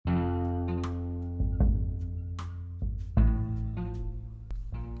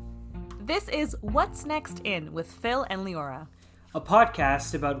This is What's Next In with Phil and Leora, a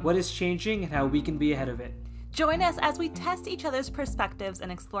podcast about what is changing and how we can be ahead of it. Join us as we test each other's perspectives and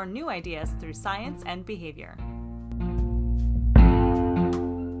explore new ideas through science and behavior.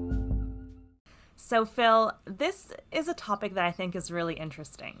 So, Phil, this is a topic that I think is really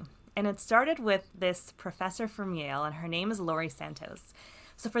interesting. And it started with this professor from Yale, and her name is Laurie Santos.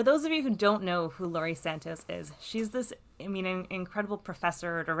 So for those of you who don't know who Laurie Santos is, she's this, incredible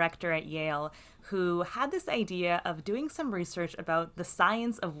professor or director at Yale who had this idea of doing some research about the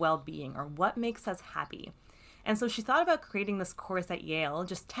science of well-being, or what makes us happy. And so she thought about creating this course at Yale,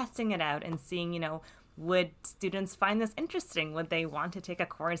 just testing it out and seeing, would students find this interesting? Would they want to take a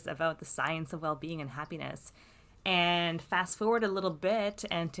course about the science of well-being and happiness? And fast forward a little bit,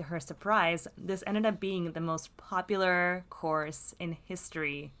 and to her surprise, this ended up being the most popular course in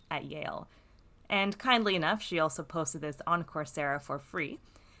history at Yale. And kindly enough, she also posted this on Coursera for free.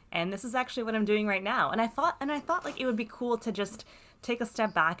 And this is actually what I'm doing right now. And I thought like it would be cool to just take a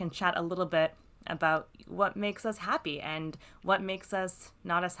step back and chat a little bit about what makes us happy and what makes us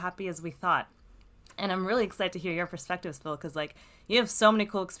not as happy as we thought. And I'm really excited to hear your perspectives, Phil, because you have so many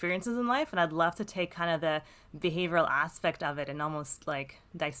cool experiences in life, and I'd love to take kind of the behavioral aspect of it and almost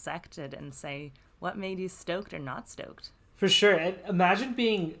dissect it and say what made you stoked or not stoked. For sure. And imagine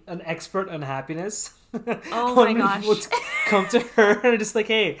being an expert on happiness. Oh my gosh. People come to her and just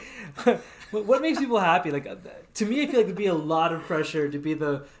hey, what makes people happy? To me, I feel like it'd be a lot of pressure to be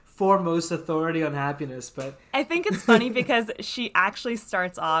the foremost authority on happiness, but I think it's funny because she actually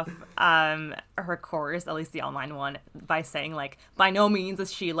starts off her course, at least the online one, by saying by no means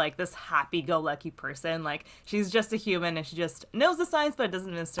is she this happy-go-lucky person. She's just a human and she just knows the science, but it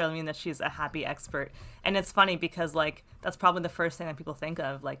doesn't necessarily mean that she's a happy expert. And it's funny because that's probably the first thing that people think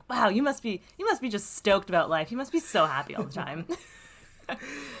of, wow, you must be just stoked about life. You must be so happy all the time.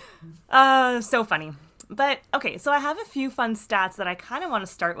 So funny. But, okay, so I have a few fun stats that I kind of want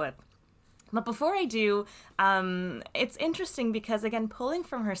to start with. But before I do, it's interesting because, again, pulling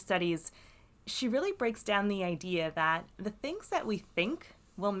from her studies, she really breaks down the idea that the things that we think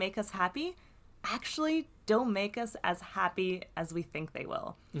will make us happy actually don't make us as happy as we think they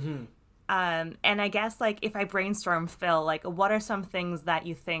will. Mm-hmm. And I guess, if I brainstorm, Phil, what are some things that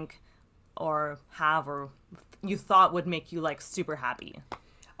you think or have or you thought would make you, super happy?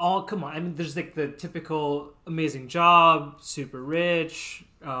 Oh, come on. I mean, there's the typical amazing job, super rich,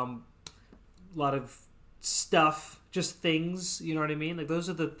 a lot of stuff, just things, you know what I mean? Those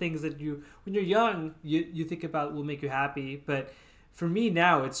are the things that when you're young, you think about will make you happy. But for me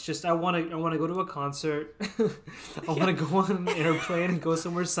now, it's just I want to go to a concert. I want to go on an airplane and go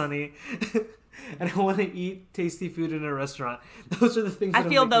somewhere sunny. And I want to eat tasty food in a restaurant. Those are the things that I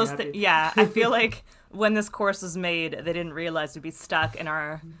feel those happy. Yeah, I feel when this course was made, they didn't realize we'd be stuck in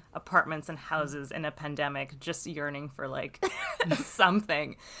our apartments and houses in a pandemic, just yearning for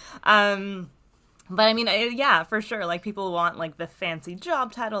something. But I mean, yeah, for sure. People want the fancy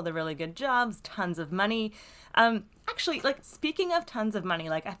job title, the really good jobs, tons of money. Actually, speaking of tons of money,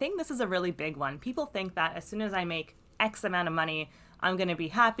 I think this is a really big one. People think that as soon as I make X amount of money, I'm going to be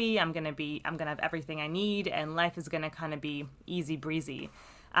happy, I'm going to have everything I need, and life is going to kind of be easy breezy.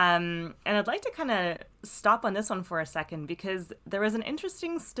 And I'd like to kind of stop on this one for a second because there was an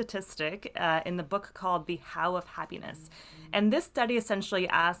interesting statistic in the book called The How of Happiness. And this study essentially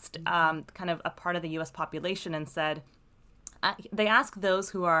asked kind of a part of the U.S. population and said, they asked those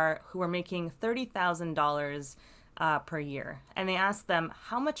who are making $30,000 per year. And they asked them,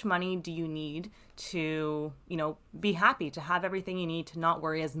 how much money do you need to, be happy, to have everything you need, to not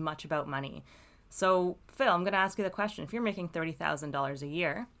worry as much about money? So, Phil, I'm going to ask you the question. If you're making $30,000 a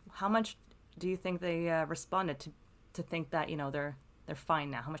year, how much do you think they responded to think that, they're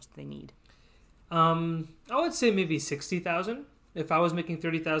fine now? How much do they need? I would say maybe 60,000. If I was making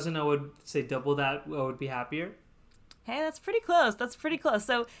 30,000, I would say double that. I would be happier. Hey, that's pretty close.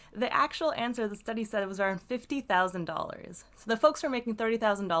 So the actual answer, the study said it was around $50,000. So the folks who are making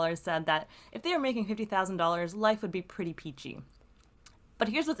 $30,000 said that if they were making $50,000, life would be pretty peachy. But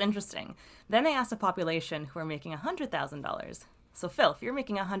here's what's interesting. Then they asked a population who are making $100,000. So Phil, if you're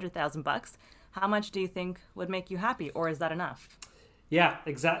making $100,000, how much do you think would make you happy, or is that enough? Yeah,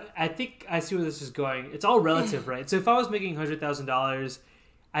 exactly. I think I see where this is going. It's all relative, right? So if I was making $100,000,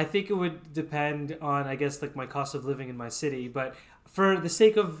 I think it would depend on, I guess, my cost of living in my city. But for the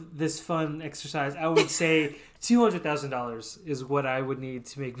sake of this fun exercise, I would say $200,000 is what I would need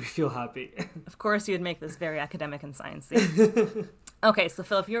to make me feel happy. Of course, you would make this very academic and sciencey. Okay, so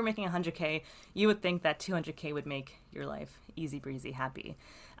Phil, if you were making $100K, you would think that $200K would make your life easy breezy happy.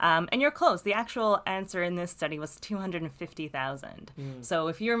 And you're close. The actual answer in this study was 250,000. So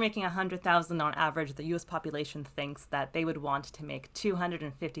if you're making 100,000 on average, the U.S. population thinks that they would want to make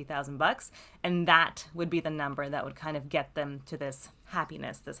 250,000 bucks, and that would be the number that would kind of get them to this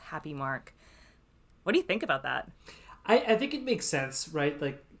happiness, this happy mark. What do you think about that? I think it makes sense, right?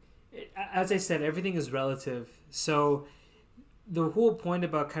 Like, as I said, everything is relative. So the whole point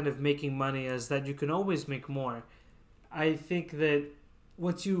about kind of making money is that you can always make more. I think that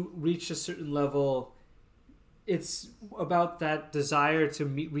once you reach a certain level, it's about that desire to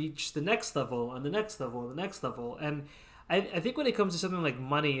reach the next level and the next level and the next level. And I think when it comes to something like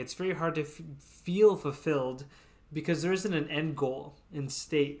money, it's very hard to feel fulfilled because there isn't an end goal in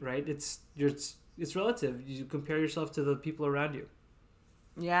state, right? It's relative. You compare yourself to the people around you.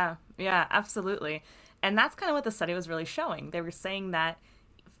 Yeah, absolutely. And that's kind of what the study was really showing. They were saying that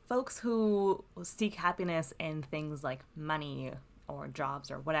folks who seek happiness in things like money or jobs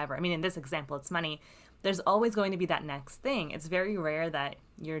or whatever, I mean, in this example, it's money, there's always going to be that next thing. It's very rare that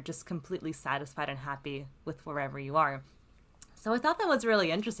you're just completely satisfied and happy with wherever you are. So I thought that was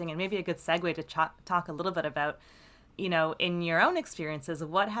really interesting and maybe a good segue to talk a little bit about, in your own experiences,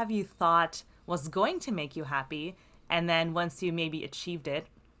 what have you thought was going to make you happy? And then once you maybe achieved it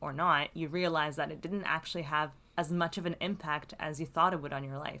or not, you realize that it didn't actually have as much of an impact as you thought it would on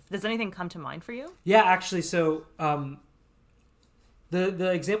your life. Does anything come to mind for you? Yeah, actually. So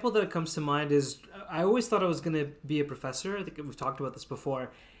the example that comes to mind is I always thought I was going to be a professor. I think we've talked about this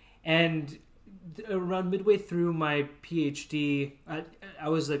before. And around midway through my PhD, I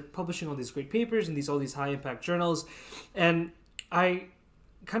was like publishing all these great papers in all these high impact journals. And I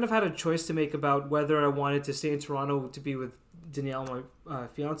kind of had a choice to make about whether I wanted to stay in Toronto to be with Danielle, my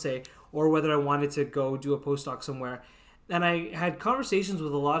fiance, or whether I wanted to go do a postdoc somewhere. And I had conversations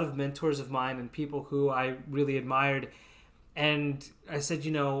with a lot of mentors of mine and people who I really admired. And I said,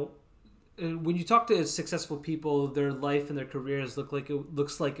 when you talk to successful people, their life and their careers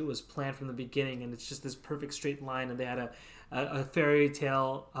looks like it was planned from the beginning, and it's just this perfect straight line, and they had a fairy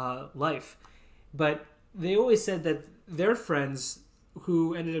tale life. But they always said that their friends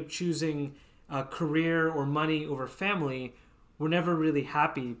who ended up choosing career or money over family were never really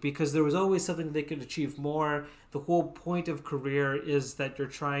happy because there was always something they could achieve more. The whole point of career is that you're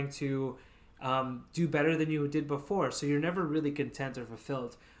trying to do better than you did before, so you're never really content or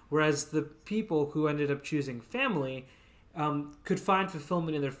fulfilled. Whereas the people who ended up choosing family could find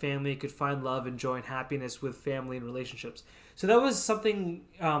fulfillment in their family, could find love and joy and happiness with family and relationships. So that was something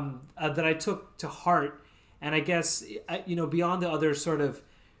that I took to heart. And I guess, beyond the other sort of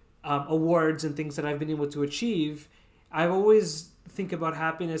awards and things that I've been able to achieve, I always think about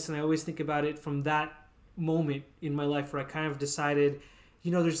happiness, and I always think about it from that moment in my life where I kind of decided,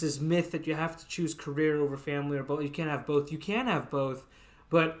 there's this myth that you have to choose career over family or both. You can't have both. You can have both.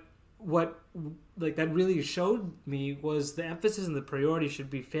 But what that really showed me was the emphasis and the priority should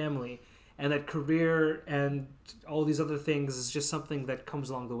be family, and that career and all these other things is just something that comes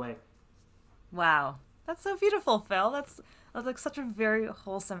along the way. Wow. That's so beautiful, Phil. That's like such a very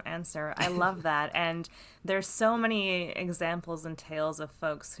wholesome answer. I love that. And there's so many examples and tales of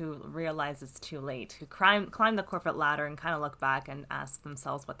folks who realize it's too late, who climb the corporate ladder and kind of look back and ask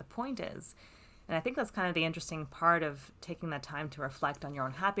themselves what the point is. And I think that's kind of the interesting part of taking that time to reflect on your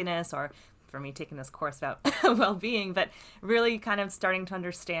own happiness, or for me, taking this course about well-being, but really kind of starting to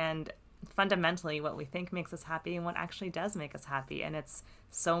understand fundamentally what we think makes us happy and what actually does make us happy. And it's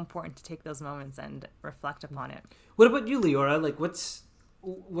so important to take those moments and reflect upon it. What about you, Leora? Like,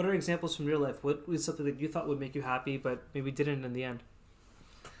 what are examples from your life? What was something that you thought would make you happy, but maybe didn't in the end?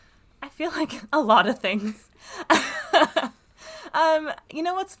 I feel like a lot of things.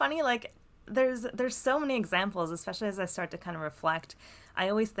 What's funny? Like, there's so many examples, especially as I start to kind of reflect. I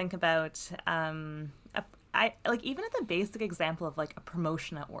always think about, even at the basic example of like a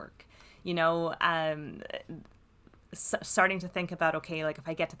promotion at work, starting to think about, okay, like if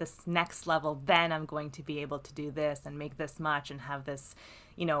I get to this next level, then I'm going to be able to do this and make this much and have this,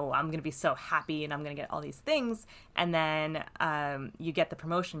 I'm going to be so happy and I'm going to get all these things. And then you get the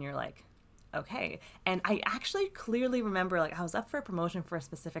promotion, you're like, okay. And I actually clearly remember, like, I was up for a promotion for a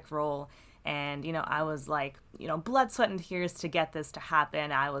specific role, and, I was like, blood, sweat, and tears to get this to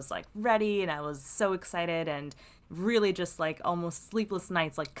happen. I was like ready, and I was so excited, and really just like almost sleepless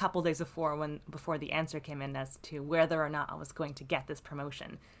nights, like a couple days before the answer came in as to whether or not I was going to get this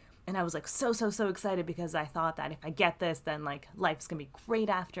promotion. And I was like so excited because I thought that if I get this, then like life's gonna be great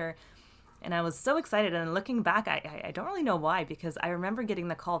after. And I was so excited, and looking back, I don't really know why, because I remember getting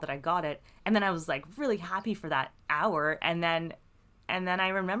the call that I got it, and then I was like really happy for that hour, and then I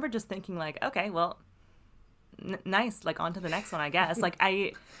remember just thinking like, okay, well, nice, like on to the next one, I guess. Like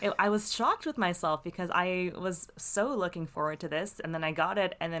I was shocked with myself because I was so looking forward to this, and then I got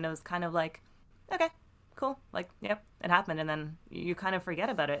it, and then it was kind of like, okay, cool, like, yep, it happened, and then you kind of forget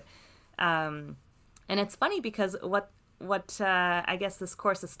about it. And it's funny because what I guess this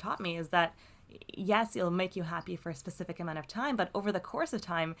course has taught me is that yes, it'll make you happy for a specific amount of time, but over the course of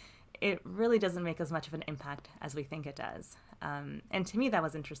time, it really doesn't make as much of an impact as we think it does. And to me, that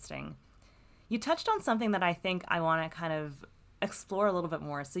was interesting. You touched on something that I think I want to kind of explore a little bit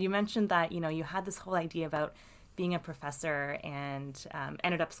more. So you mentioned that, you had this whole idea about being a professor and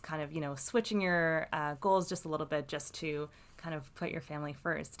ended up kind of, switching your goals just a little bit just to kind of put your family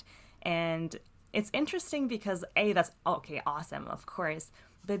first. And it's interesting because A, that's okay, awesome, of course.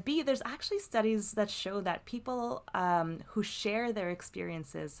 But B, there's actually studies that show that people who share their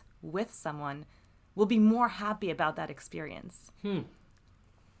experiences with someone will be more happy about that experience.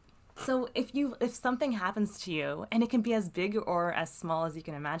 So if something happens to you, and it can be as big or as small as you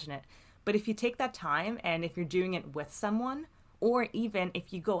can imagine it, but if you take that time and if you're doing it with someone, or even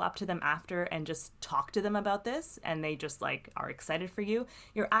if you go up to them after and just talk to them about this and they just like are excited for you,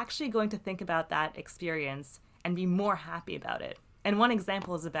 you're actually going to think about that experience and be more happy about it. And one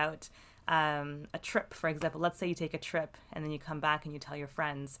example is about a trip, for example. Let's say you take a trip and then you come back and you tell your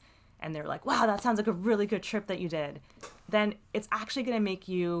friends and they're like, wow, that sounds like a really good trip that you did. Then it's actually going to make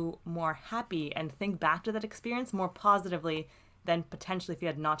you more happy and think back to that experience more positively than potentially if you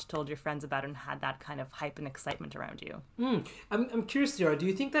had not told your friends about it and had that kind of hype and excitement around you. I'm curious, Tiara, do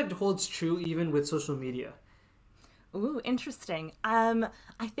you think that holds true even with social media? Ooh, interesting. I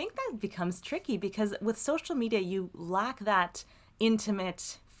think that becomes tricky because with social media, you lack that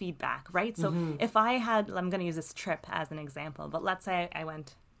intimate feedback, right? So if I'm going to use this trip as an example, but let's say I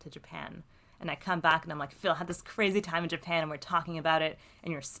went to Japan and I come back and I'm like, Phil, I had this crazy time in Japan and we're talking about it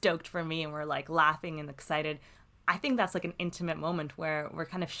and you're stoked for me and we're like laughing and excited. I think that's like an intimate moment where we're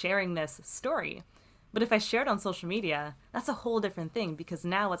kind of sharing this story. But if I share it on social media, that's a whole different thing because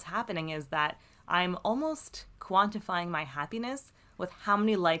now what's happening is that I'm almost quantifying my happiness with how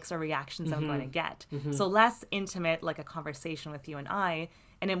many likes or reactions I'm going to get. So less intimate, like a conversation with you and I,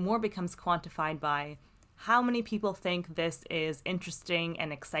 and it more becomes quantified by how many people think this is interesting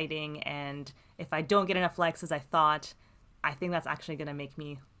and exciting, and if I don't get enough likes as I thought, I think that's actually going to make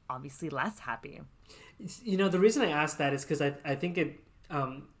me obviously less happy. The reason I asked that is because I think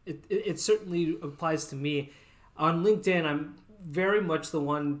it certainly applies to me. On LinkedIn, I'm very much the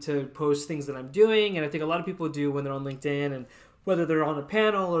one to post things that I'm doing, and I think a lot of people do when they're on LinkedIn, and whether they're on a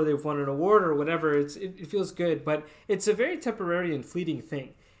panel or they've won an award or whatever, it feels good, but it's a very temporary and fleeting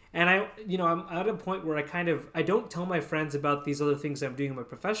thing. And I'm at a point where I don't tell my friends about these other things I'm doing in my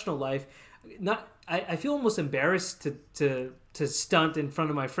professional life. I feel almost embarrassed to stunt in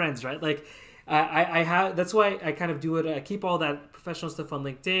front of my friends, right? Like I have, that's why I kind of do it. I keep all that professional stuff on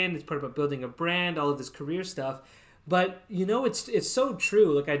LinkedIn. It's part about building a brand, all of this career stuff. But it's so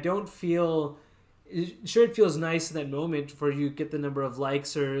true. Like I don't feel. Sure, it feels nice in that moment for you get the number of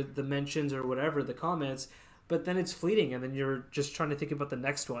likes or the mentions or whatever, the comments, but then it's fleeting and then you're just trying to think about the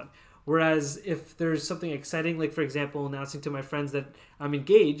next one. Whereas if there's something exciting, like for example, announcing to my friends that I'm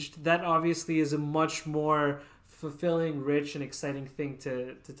engaged, that obviously is a much more fulfilling, rich, and exciting thing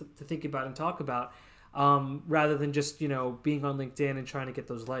to think about and talk about, rather than just, being on LinkedIn and trying to get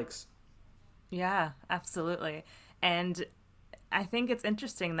those likes. Yeah, absolutely. And I think it's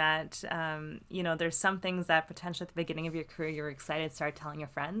interesting that, there's some things that potentially at the beginning of your career, you're excited to start telling your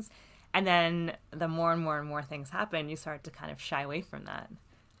friends. And then the more and more and more things happen, you start to kind of shy away from that.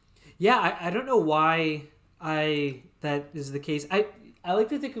 Yeah, I don't know why that is the case. I like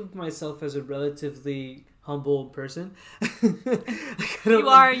to think of myself as a relatively humble person. You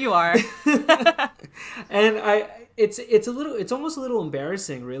are. And it's almost a little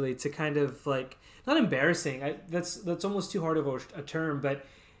embarrassing, really, to kind of like, not embarrassing. That's almost too hard of a term, but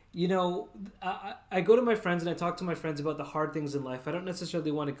I go to my friends and I talk to my friends about the hard things in life. I don't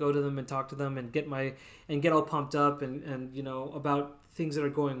necessarily want to go to them and talk to them and get all pumped up and about things that are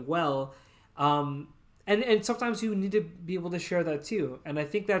going well. And sometimes you need to be able to share that too. And I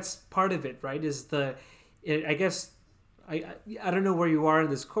think that's part of it, right? I guess I don't know where you are in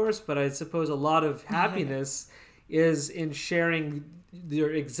this course, but I suppose a lot of happiness is in sharing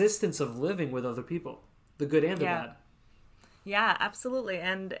your existence of living with other people, the good and the bad. Yeah, absolutely.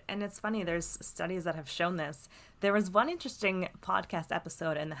 And it's funny, there's studies that have shown this. There was one interesting podcast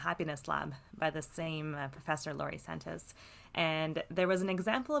episode in the Happiness Lab by the same professor, Laurie Santos. And there was an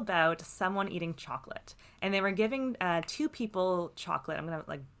example about someone eating chocolate. And they were giving two people chocolate. I'm going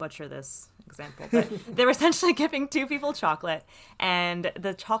to butcher this example. But they were essentially giving two people chocolate. And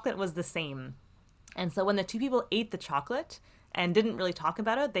the chocolate was the same. And so when the two people ate the chocolate and didn't really talk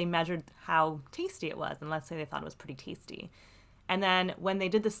about it, they measured how tasty it was. And let's say they thought it was pretty tasty. And then when they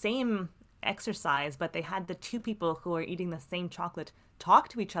did the same exercise, but they had the two people who were eating the same chocolate talk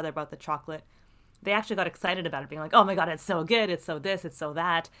to each other about the chocolate, they actually got excited about it, being like, oh my God, it's so good, it's so this, it's so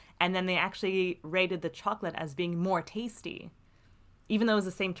that. And then they actually rated the chocolate as being more tasty, even though it was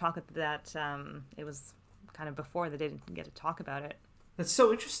the same chocolate that it was kind of before that they didn't get to talk about it. That's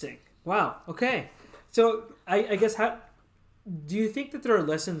so interesting. Wow. Okay. So I guess how do you think that there are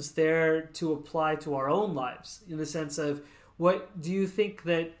lessons there to apply to our own lives, in the sense of, what do you think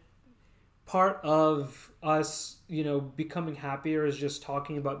that part of us, becoming happier is just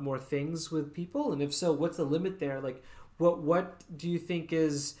talking about more things with people? And if so, what's the limit there? Like, what do you think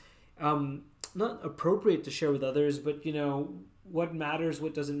is not appropriate to share with others, but what matters,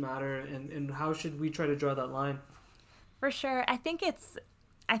 what doesn't matter, and how should we try to draw that line? For sure. I think it's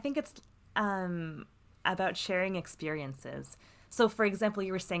about sharing experiences. So, for example,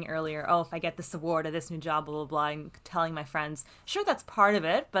 you were saying earlier, oh, if I get this award or this new job, blah, blah, blah, and telling my friends, sure, that's part of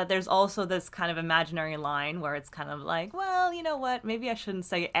it, but there's also this kind of imaginary line where it's kind of like, well, you know what, maybe I shouldn't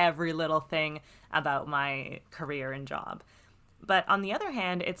say every little thing about my career and job. But on the other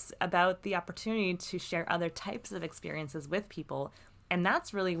hand, it's about the opportunity to share other types of experiences with people. And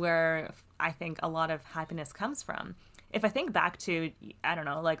that's really where I think a lot of happiness comes from. If I think back to, I don't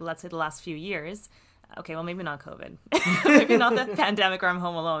know, like let's say the last few years, okay, well, maybe not COVID, maybe not the pandemic or I'm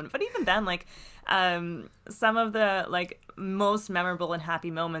home alone, but even then, like some of the like most memorable and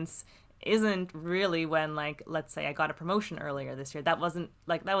happy moments isn't really when, like, let's say I got a promotion earlier this year. That wasn't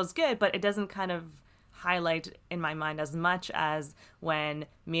like, that was good, but it doesn't kind of highlight in my mind as much as when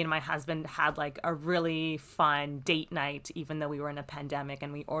me and my husband had like a really fun date night, even though we were in a pandemic,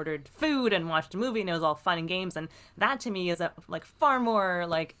 and we ordered food and watched a movie and it was all fun and games. And that to me is a like far more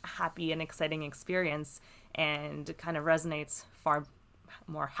like happy and exciting experience, and kind of resonates far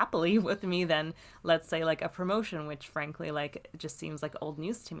more happily with me than, let's say, like a promotion, which frankly like just seems like old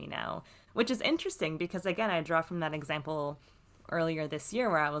news to me now. Which is interesting because, again, I draw from that example earlier this year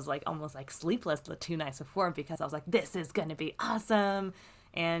where I was like almost like sleepless the 2 nights before because I was like, this is going to be awesome.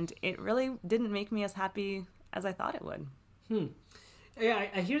 And it really didn't make me as happy as I thought it would. Yeah,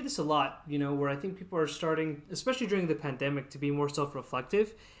 I hear this a lot, where I think people are starting, especially during the pandemic, to be more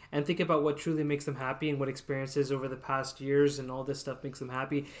self-reflective and think about what truly makes them happy and what experiences over the past years and all this stuff makes them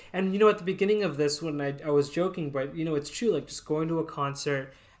happy. And, at the beginning of this, when I was joking, but, it's true, like just going to a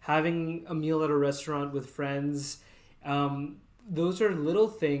concert, having a meal at a restaurant with friends, those are little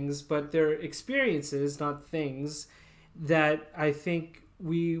things, but they're experiences, not things, that I think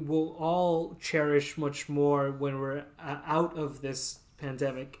we will all cherish much more when we're out of this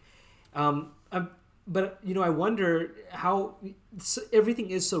pandemic. But, I wonder how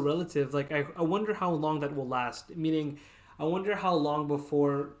everything is so relative. Like, I wonder how long that will last. Meaning, I wonder how long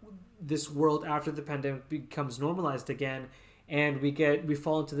before this world after the pandemic becomes normalized again, and we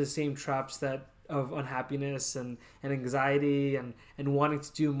fall into the same traps that of unhappiness and anxiety and wanting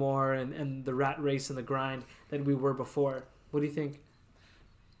to do more and the rat race and the grind that we were before. What do you think?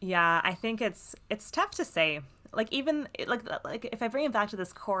 Yeah, I think it's tough to say. Like, even like if I bring it back to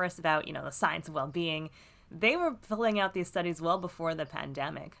this chorus about, the science of well-being, they were filling out these studies well before the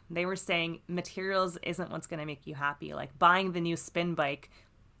pandemic. They were saying materials isn't what's going to make you happy. Like buying the new spin bike.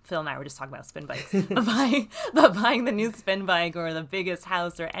 Phil and I were just talking about spin bikes. but buying the new spin bike or the biggest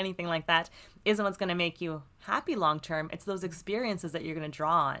house or anything like that isn't what's going to make you happy long term. It's those experiences that you're going to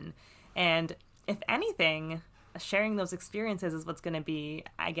draw on. And if anything, sharing those experiences is what's going to be,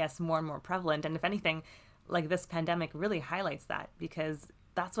 I guess, more and more prevalent. And if anything, like this pandemic really highlights that, because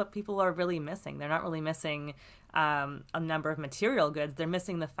that's what people are really missing. They're not really missing a number of material goods. They're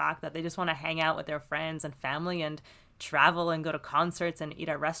missing the fact that they just want to hang out with their friends and family and travel and go to concerts and eat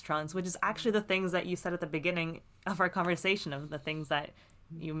at restaurants, which is actually the things that you said at the beginning of our conversation, of the things that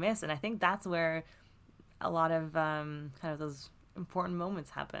you miss. And I think that's where a lot of kind of those important moments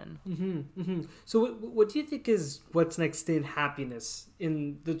happen. Mm-hmm, mm-hmm. So what do you think is what's next in happiness,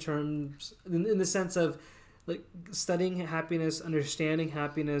 in the terms, in the sense of like studying happiness, understanding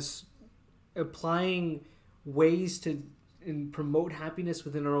happiness, applying ways to promote happiness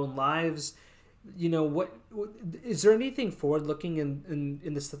within our own lives? What is there anything forward looking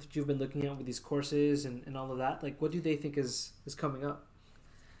in the stuff that you've been looking at with these courses and all of that? Like, what do they think is coming up?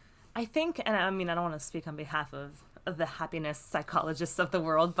 I think, and I mean, I don't want to speak on behalf of the happiness psychologists of the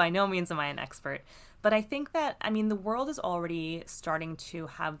world. By no means am I an expert. But I think that, the world is already starting to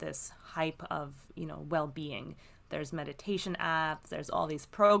have this hype of, well-being. There's meditation apps, there's all these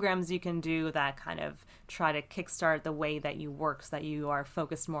programs you can do that kind of try to kickstart the way that you work so that you are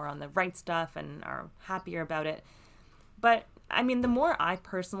focused more on the right stuff and are happier about it. But I mean, the more I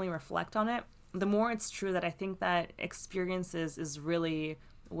personally reflect on it, the more it's true that I think that experiences is really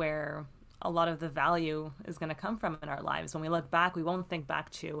where a lot of the value is going to come from in our lives. When we look back, we won't think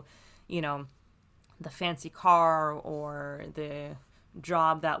back to, you know, the fancy car or the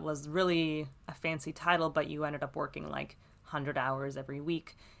job that was really a fancy title, but you ended up working like 100 hours every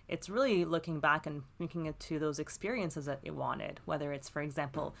week. It's really looking back and thinking to those experiences that you wanted, whether it's, for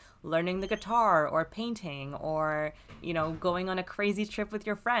example, learning the guitar or painting or, you know, going on a crazy trip with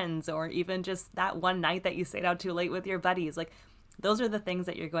your friends, or even just that one night that you stayed out too late with your buddies. Like, those are the things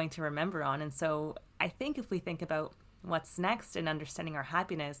that you're going to remember on. And so I think if we think about what's next in understanding our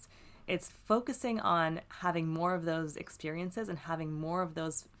happiness, it's focusing on having more of those experiences and having more of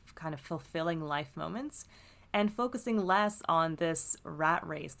those kind of fulfilling life moments, and focusing less on this rat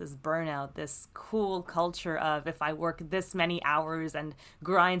race, this burnout, this cool culture of if I work this many hours and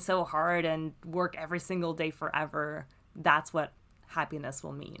grind so hard and work every single day forever, that's what happiness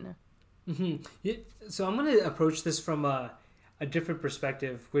will mean. Mm-hmm. Yeah, so I'm going to approach this from a different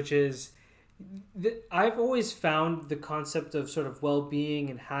perspective, which is I've always found the concept of sort of well-being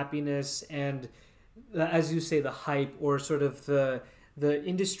and happiness and, as you say, the hype or sort of the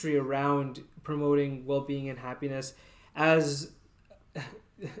industry around promoting well-being and happiness as,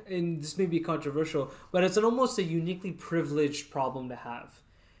 and this may be controversial, but it's almost a uniquely privileged problem to have.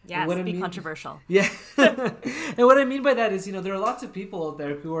 Yes, be controversial. Yeah. And what I mean by that is, you know, there are lots of people out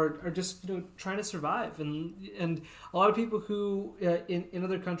there who are just, you know, trying to survive. And a lot of people who, in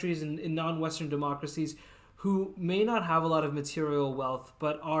other countries, in non-Western democracies, who may not have a lot of material wealth,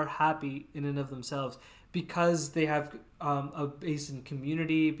 but are happy in and of themselves because they have a base in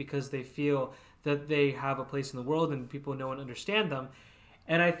community, because they feel that they have a place in the world and people know and understand them.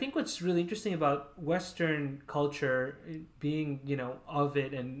 And I think what's really interesting about Western culture, being, you know, of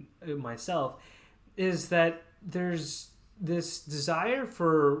it and myself, is that there's this desire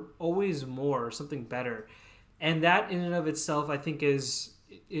for always more, something better. And that in and of itself, I think, is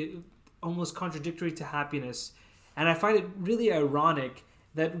almost contradictory to happiness. And I find it really ironic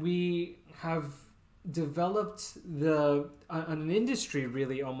that we have developed an industry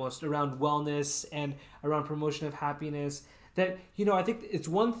really almost around wellness and around promotion of happiness. That, you know, I think it's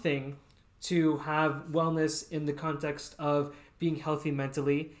one thing to have wellness in the context of being healthy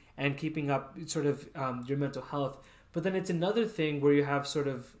mentally and keeping up sort of your mental health. But then it's another thing where you have sort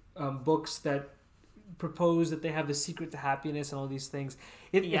of books that propose that they have the secret to happiness and all these things.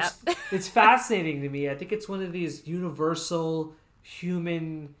 It's fascinating to me. I think it's one of these universal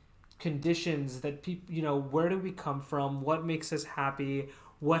human conditions that people, you know, where do we come from? What makes us happy?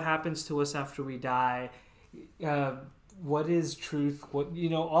 What happens to us after we die? What is truth? What, you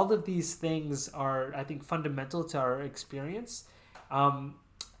know, all of these things are, I think, fundamental to our experience. And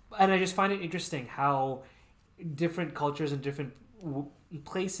I just find it interesting how different cultures and different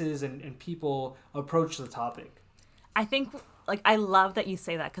places and people approach the topic. I think, like, I love that you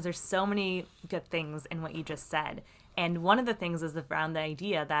say that because there's so many good things in what you just said. And one of the things is around the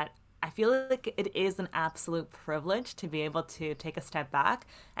idea that I feel like it is an absolute privilege to be able to take a step back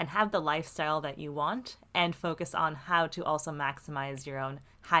and have the lifestyle that you want and focus on how to also maximize your own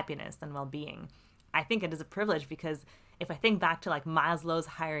happiness and well-being. I think it is a privilege because if I think back to like Maslow's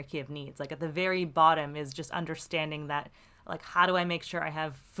hierarchy of needs, like at the very bottom is just understanding that, like, how do I make sure I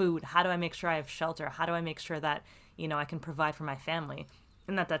have food? How do I make sure I have shelter? How do I make sure that, you know, I can provide for my family?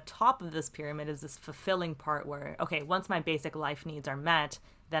 And at the top of this pyramid is this fulfilling part where, okay, once my basic life needs are met,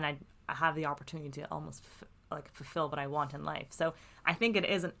 then I have the opportunity to almost fulfill what I want in life. So I think it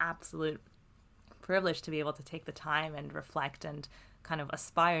is an absolute privilege to be able to take the time and reflect and kind of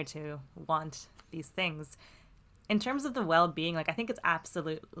aspire to want these things. In terms of the well-being, like, I think it's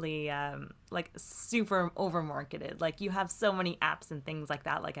absolutely super over-marketed. Like, you have so many apps and things like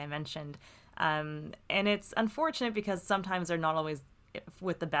that, like I mentioned. And it's unfortunate because sometimes they're not always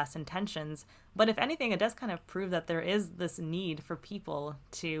with the best intentions, but if anything, it does kind of prove that there is this need for people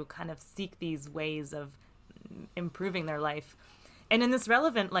to kind of seek these ways of improving their life. And in this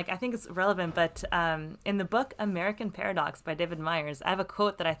relevant, like, I think it's relevant, but in the book American Paradox by David Myers, I have a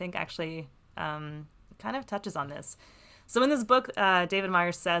quote that I think actually kind of touches on this. So in this book, David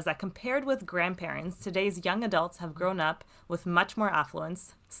Myers says that compared with grandparents, today's young adults have grown up with much more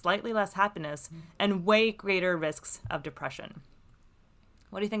affluence, slightly less happiness, and way greater risks of depression.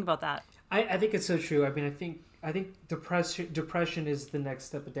 What do you think about that? I think it's so true. I mean, I think depression is the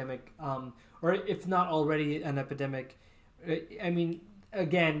next epidemic, or if not already an epidemic. I mean,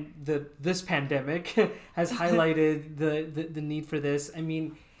 again, this pandemic has highlighted the need for this. I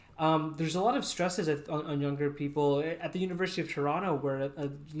mean, there's a lot of stresses on younger people. At the University of Toronto, where I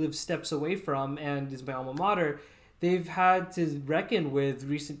live steps away from and is my alma mater, they've had to reckon with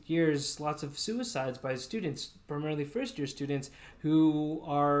recent years lots of suicides by students, primarily first-year students, who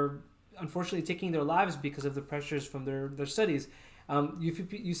are unfortunately taking their lives because of the pressures from their studies.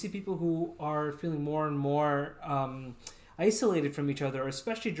 You see people who are feeling more and more isolated from each other,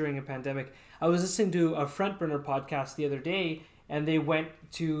 especially during a pandemic. I was listening to a Front Burner podcast the other day, and they went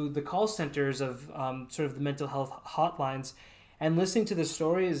to the call centers of sort of the mental health hotlines, and listening to the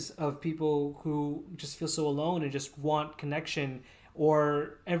stories of people who just feel so alone and just want connection,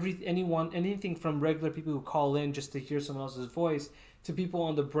 or anything from regular people who call in just to hear someone else's voice to people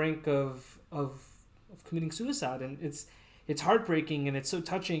on the brink of committing suicide. And it's heartbreaking, and it's so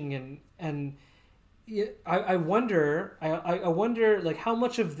touching, and yeah, I wonder like how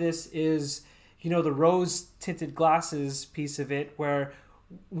much of this is, the rose tinted glasses piece of it, where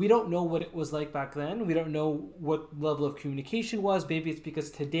we don't know what it was like back then. We don't know what level of communication was. Maybe it's because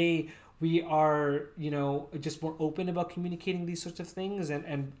today we are, just more open about communicating these sorts of things,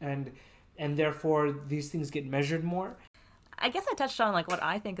 and therefore these things get measured more. I guess I touched on like what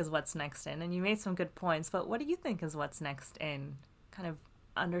I think is what's next in, and you made some good points, but what do you think is what's next in kind of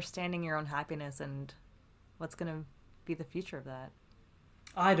understanding your own happiness and what's going to be the future of that?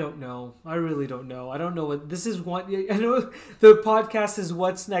 I don't know. I really don't know. I don't know what this is. What I know, the podcast is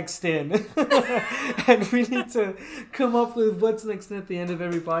what's next in, and we need to come up with what's next in at the end of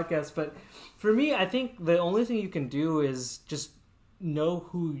every podcast. But for me, I think the only thing you can do is just know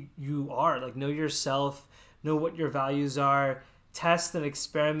who you are, like know yourself, know what your values are, test and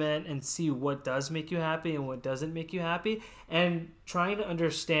experiment and see what does make you happy and what doesn't make you happy, and trying to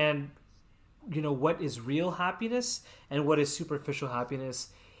understand what is real happiness and what is superficial happiness.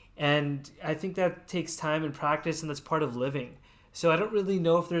 And I think that takes time and practice, and that's part of living. So I don't really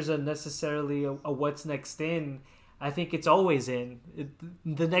know if there's necessarily a what's next in. I think it's always in.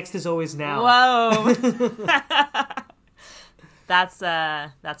 The next is always now. Whoa. That's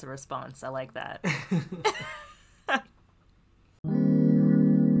a response. I like that.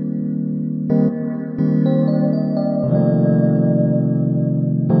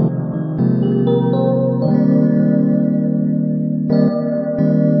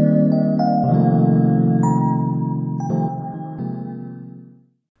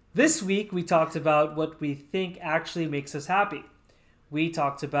 This week, we talked about what we think actually makes us happy. We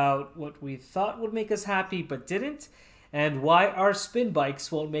talked about what we thought would make us happy but didn't, and why our spin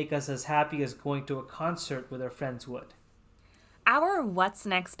bikes won't make us as happy as going to a concert with our friends would. Our what's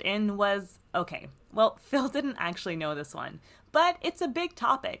next in was, okay, well, Phil didn't actually know this one, but it's a big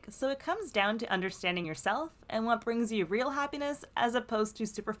topic, so it comes down to understanding yourself and what brings you real happiness as opposed to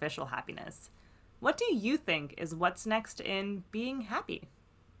superficial happiness. What do you think is what's next in being happy?